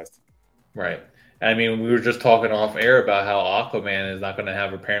surprised. Right. I mean, we were just talking off air about how Aquaman is not going to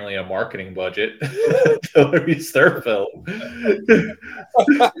have apparently a marketing budget to release their film.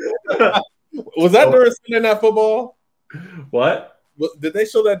 Was that during Sunday Night Football? What? Did they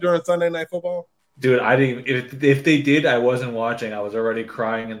show that during Sunday Night Football? Dude, I didn't. If they did, I wasn't watching. I was already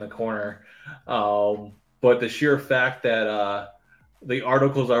crying in the corner. But the sheer fact that the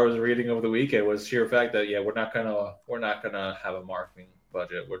articles I was reading over the weekend was sheer fact that we're not gonna have a marketing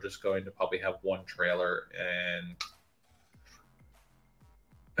budget. We're just going to probably have one trailer and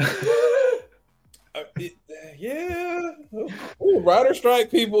writer strike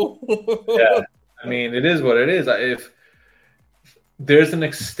people. Yeah, I mean it is what it is. If there's an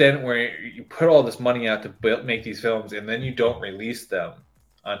extent where you put all this money out to make these films and then you don't release them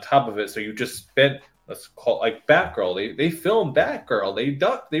on top of it, so you just spent. Let's call it like Batgirl. They filmed Batgirl.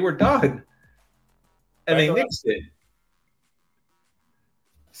 They were done, and they nixed it.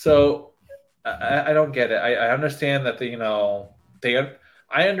 So I don't get it. I understand that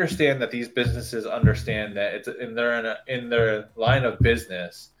I understand that these businesses understand that it's in their line of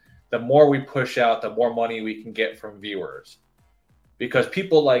business. The more we push out, the more money we can get from viewers. Because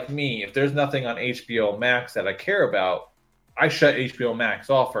people like me, if there's nothing on HBO Max that I care about, I shut HBO Max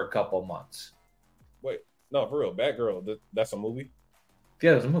off for a couple of months. Wait, no, for real, Batgirl. That's a movie.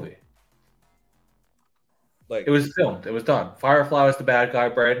 Yeah, it was a movie. Like, it was filmed. It was done. Firefly was the bad guy.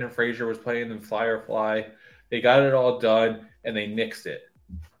 Brandon Fraser was playing in Firefly. They got it all done, and they nixed it.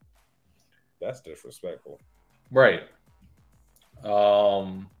 that's disrespectful. Right.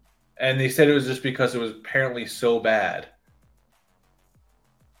 And they said it was just because it was apparently so bad.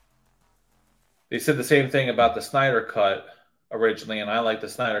 They said the same thing about the Snyder Cut originally, and I like the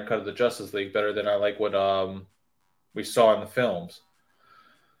Snyder Cut of the Justice League better than I like what we saw in the films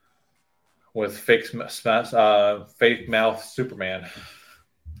with fake mouth Superman.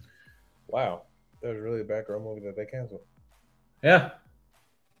 Wow, that was really a Batgirl movie that they canceled. Yeah.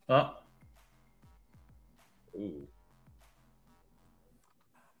 Ooh.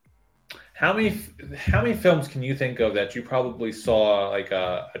 How many films can you think of that you probably saw like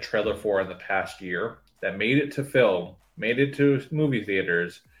a trailer for in the past year that made it to film, made it to movie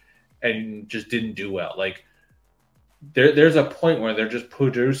theaters, and just didn't do well? Like there's a point where they're just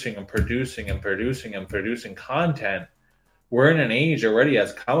producing content. We're in an age already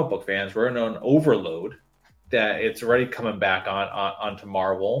as comic book fans, we're in an overload that it's already coming back onto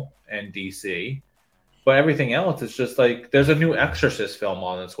Marvel and DC. But everything else is just like there's a new Exorcist film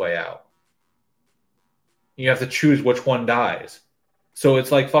on its way out. You have to choose which one dies. So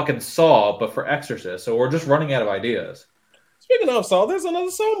it's like fucking Saw, but for Exorcist. So we're just running out of ideas. Speaking of Saw, there's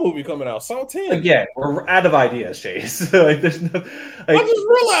another Saw movie coming out, Saw 10. Again, we're out of ideas, Chase. Like, there's no. Like, I just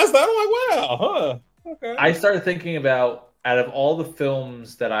realized that. I'm like, wow, huh? Okay. I started thinking about out of all the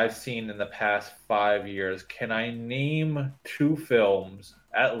films that I've seen in the past 5 years, can I name 2 films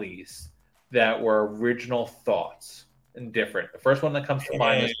at least that were original thoughts and different? The first one that comes to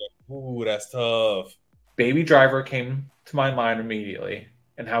mind is ooh, that's tough. Baby Driver came to my mind immediately,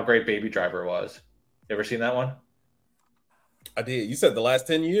 and how great Baby Driver was. You ever seen that one? I did. You said the last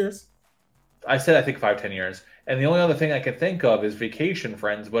 10 years? I said I think 5-10 years. And the only other thing I can think of is Vacation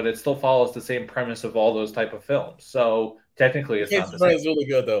Friends, but it still follows the same premise of all those type of films. So technically it's not the same. Friends really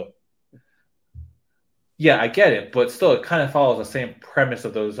good though. Yeah, I get it, but still it kind of follows the same premise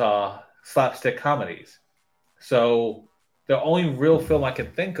of those slapstick comedies. So the only real film I can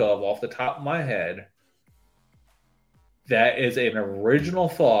think of off the top of my head that is an original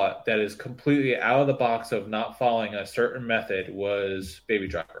thought that is completely out of the box of not following a certain method was Baby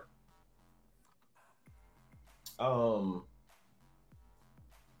Driver.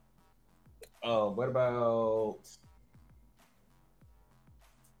 What about?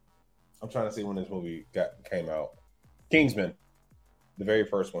 I'm trying to see when this movie came out. Kingsman, the very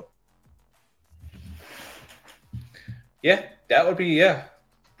first one. Yeah, that would be, yeah.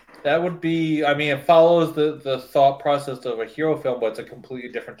 That would be, I mean, it follows the thought process of a hero film, but it's a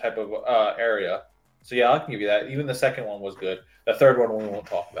completely different type of area. So, yeah, I can give you that. Even the second one was good. The third one we won't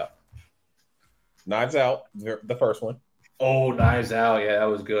talk about. Knives Out, the first one. Oh, Knives Out. Yeah, that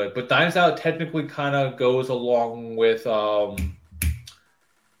was good. But Knives Out technically kind of goes along with, kind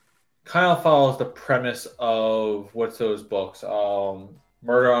of follows the premise of, what's those books?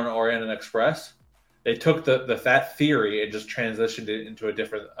 Murder on the Orient Express. They took that theory and just transitioned it into a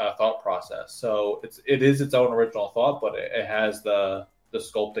different thought process. So it is its own original thought, but it has the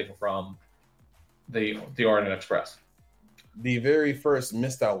sculpting from the Orient Express. The very first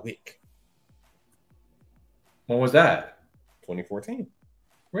Missed Out Week. When was that? 2014.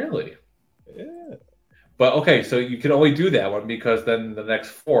 Really? Yeah. But okay, so you can only do that one because then the next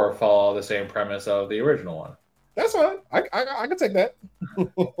 4 follow the same premise of the original one. That's fine. I can take that.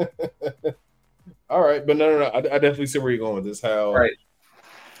 All right, but no. I definitely see where you're going with this. How right.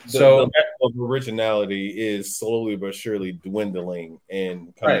 The level of originality is slowly but surely dwindling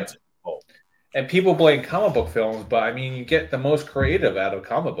and coming to a halt. And people blame comic book films, but I mean, you get the most creative out of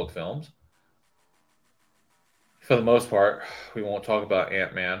comic book films. For the most part, we won't talk about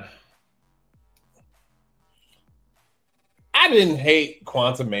Ant-Man. I didn't hate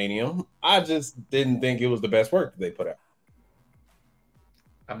Quantumanium. I just didn't think it was the best work that they put out.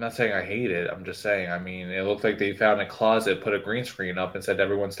 I'm not saying I hate it. I'm just saying, I mean, it looked like they found a closet, put a green screen up, and said,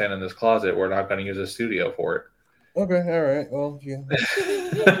 everyone stand in this closet. We're not going to use a studio for it. Okay, all right. Well, yeah.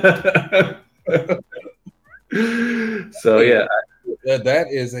 So, yeah. That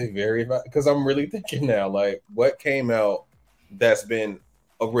is a very... Because I'm really thinking now, like, what came out that's been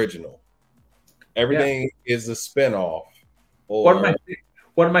original? Everything is a spinoff. One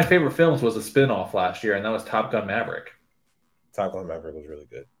One of my favorite films was a spin-off last year, and that was Top Gun Maverick. Top Gun Maverick was really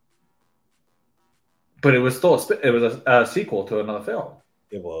good. But it was still a sequel to another film.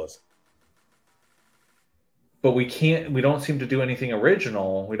 It was. But we don't seem to do anything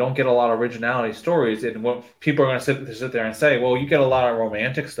original. We don't get a lot of originality stories. And what people are going to sit there and say, well, you get a lot of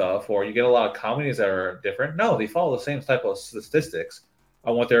romantic stuff or you get a lot of comedies that are different. No, they follow the same type of statistics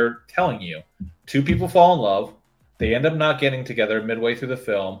on what they're telling you. Two people fall in love. They end up not getting together midway through the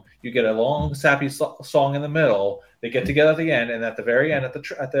film. You get a long, sappy song in the middle. They get together at the end. And at the very end, at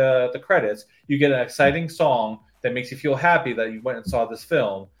the credits, you get an exciting song that makes you feel happy that you went and saw this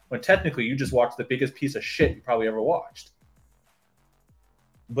film, when technically you just watched the biggest piece of shit you probably ever watched.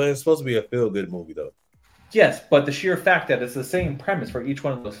 But it's supposed to be a feel-good movie, though. Yes, but the sheer fact that it's the same premise for each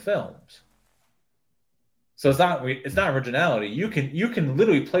one of those films. So it's not originality. You can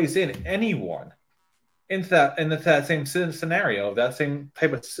literally place in anyone into that same scenario, that same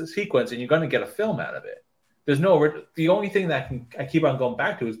type of sequence, and you're going to get a film out of it. The only thing that I keep on going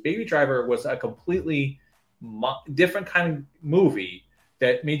back to is Baby Driver was a completely different kind of movie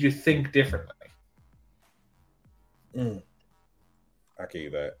that made you think differently. I give you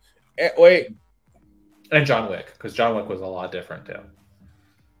that. Wait. And John Wick, because John Wick was a lot different too.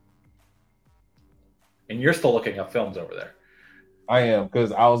 And you're still looking up films over there. I am,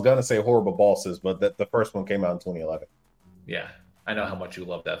 because I was going to say Horrible Bosses, but the first one came out in 2011. Yeah, I know how much you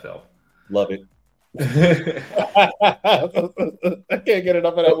love that film. Love it. I can't get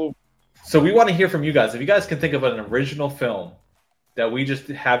enough of that movie. So we want to hear from you guys. If you guys can think of an original film that we just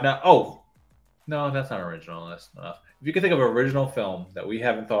have not... Oh, no, that's not original. That's not. If you can think of an original film that we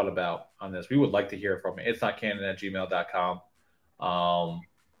haven't thought about on this, we would like to hear from you. It's not canon@gmail.com.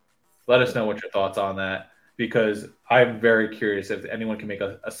 Let us know what your thoughts on that, because I'm very curious if anyone can make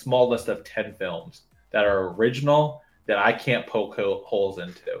a small list of 10 films that are original that I can't poke holes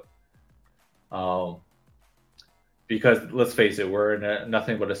into. Because let's face it, we're in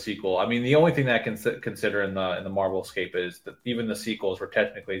nothing but a sequel. I mean, the only thing that I can consider in the Marvelscape is that even the sequels were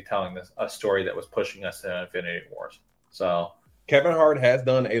technically telling a story that was pushing us to Infinity Wars. So Kevin Hart has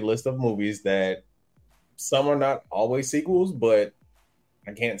done a list of movies that some are not always sequels, but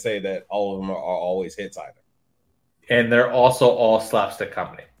I can't say that all of them are always hits either. And they're also all slapstick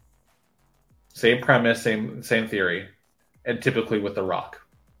comedy. Same premise, same theory, and typically with The Rock.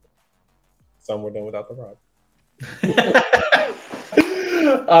 Some were done without The Rock.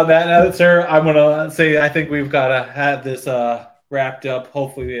 On that note, sir, I'm gonna say I think we've got to have this wrapped up.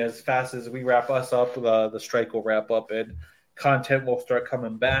 Hopefully, as fast as we wrap us up, the strike will wrap up and content will start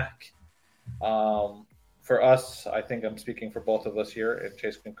coming back. For us, I think I'm speaking for both of us here, and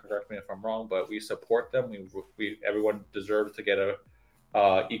Chase can correct me if I'm wrong, but we support them. Everyone deserves to get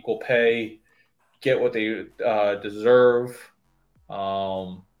a equal pay, get what they deserve.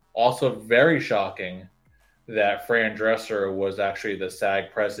 Also, very shocking that Fran Dresser was actually the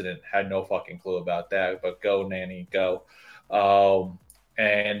SAG president. Had no fucking clue about that, but go, Nanny, go.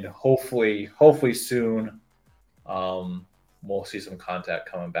 And hopefully soon, we'll see some contact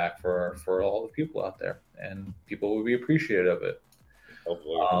coming back for all the people out there, and people will be appreciative of it.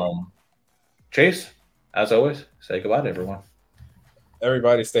 Hopefully. Chase, as always, say goodbye to everyone.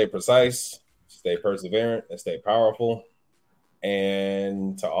 Everybody stay precise, stay perseverant, and stay powerful.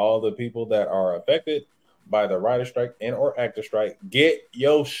 And to all the people that are affected by the writer strike and or actor strike, get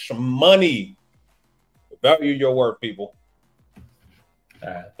your money. Value your work, people. All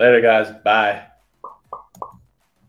right. Later, guys. Bye.